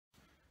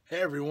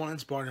Hey everyone,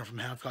 it's Barnyard from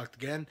HalfKocked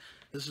again.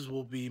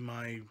 Will be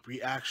my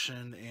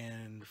reaction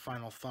and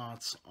final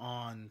thoughts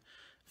on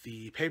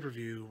the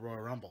pay-per-view Royal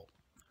Rumble.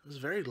 It was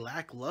very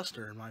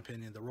lackluster in my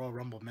opinion, the Royal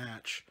Rumble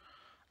match.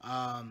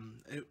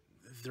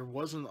 There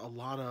wasn't a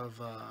lot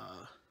of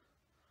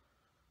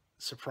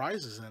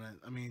surprises in it.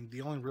 I mean,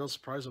 the only real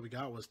surprise that we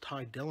got was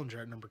Ty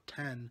Dillinger at number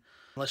 10.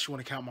 Unless you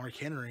want to count Mark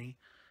Henry,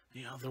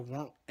 there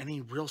weren't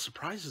any real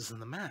surprises in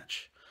the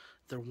match.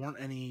 There weren't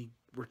any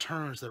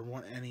returns. There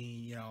weren't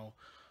any,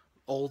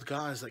 old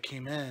guys that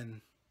came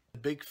in. The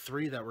big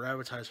three that were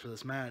advertised for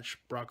this match,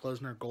 Brock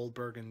Lesnar,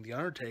 Goldberg, and The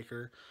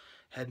Undertaker,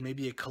 had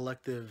maybe a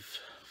collective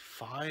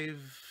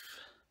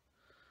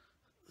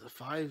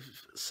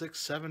 6,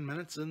 7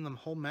 minutes in the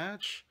whole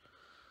match,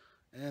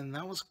 and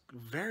that was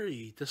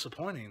very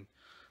disappointing,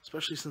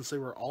 especially since they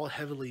were all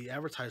heavily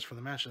advertised for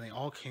the match and they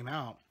all came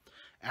out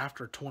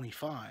after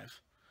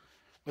 25.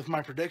 With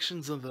my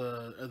predictions of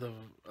the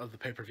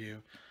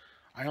pay-per-view,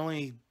 I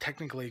only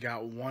technically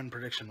got one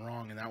prediction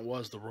wrong, and that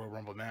was the Royal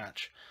Rumble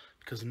match,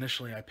 because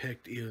initially I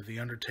picked either The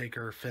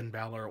Undertaker, Finn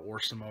Balor, or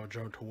Samoa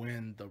Joe to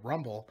win the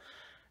Rumble,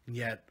 and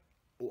yet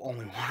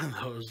only one of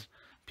those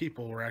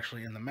people were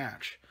actually in the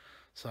match.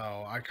 So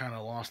I kind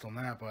of lost on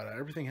that, but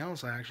everything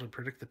else I actually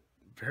predicted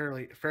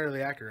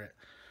fairly accurate.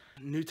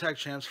 New tag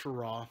champs for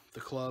Raw. The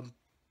Club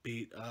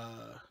beat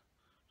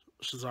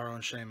Cesaro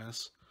and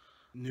Sheamus.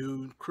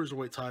 New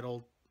cruiserweight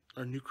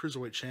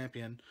cruiserweight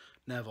champion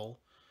Neville.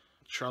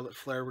 Charlotte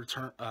Flair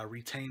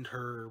retained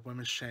her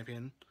women's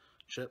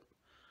championship.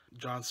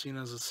 John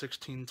Cena is a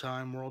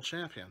 16-time world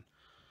champion.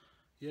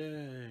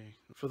 Yay.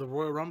 For the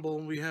Royal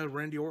Rumble, we had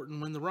Randy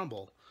Orton win the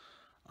Rumble.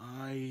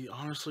 I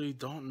honestly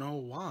don't know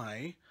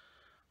why,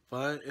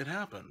 but it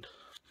happened.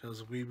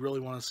 Because we really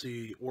want to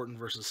see Orton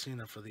versus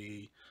Cena for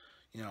the,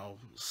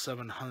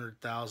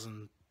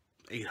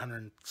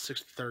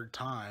 700,863rd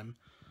time.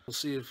 We'll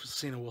see if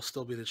Cena will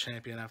still be the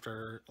champion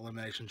after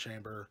Elimination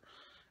Chamber,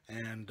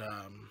 and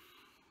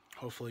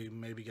hopefully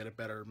maybe get a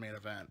better main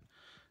event.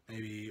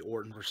 Maybe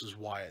Orton versus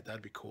Wyatt.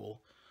 That'd be cool.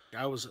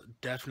 I was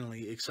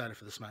definitely excited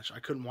for this match. I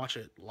couldn't watch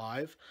it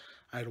live.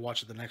 I had to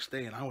watch it the next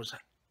day, and I was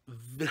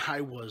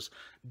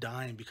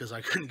dying because I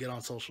couldn't get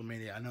on social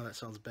media. I know that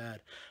sounds bad,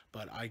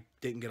 but I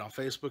didn't get on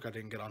Facebook. I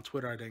didn't get on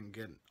Twitter. I didn't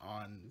get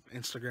on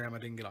Instagram. I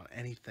didn't get on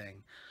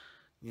anything,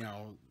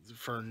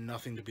 for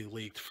nothing to be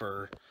leaked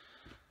for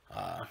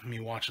me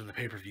watching the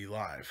pay-per-view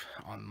live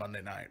on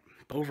Monday night.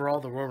 But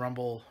overall, the Royal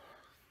Rumble,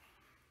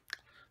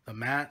 the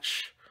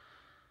match,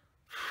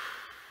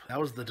 that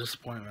was the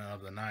disappointment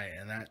of the night,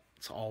 and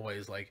that's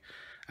always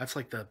that's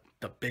the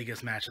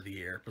biggest match of the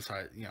year,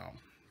 besides,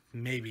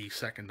 maybe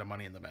second to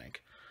Money in the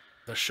Bank.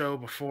 The show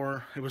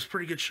before, it was a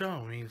pretty good show.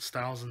 I mean,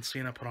 Styles and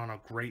Cena put on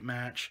a great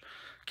match.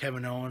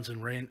 Kevin Owens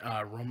and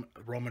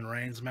Roman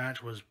Reigns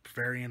match was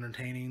very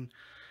entertaining.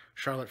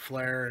 Charlotte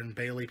Flair and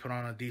Bayley put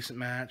on a decent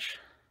match.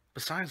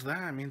 Besides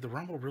that, I mean, the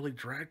Rumble really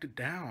dragged it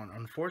down,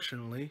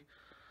 unfortunately.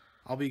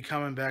 I'll be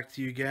coming back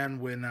to you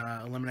again when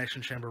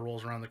Elimination Chamber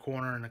rolls around the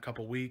corner in a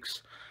couple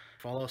weeks.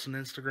 Follow us on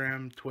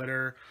Instagram,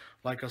 Twitter,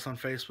 like us on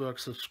Facebook,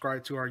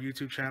 subscribe to our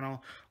YouTube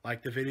channel,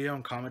 like the video,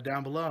 and comment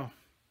down below.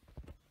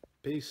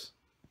 Peace.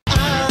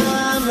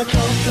 I'm the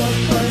coked up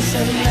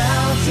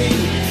personality,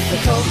 the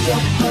coked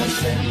up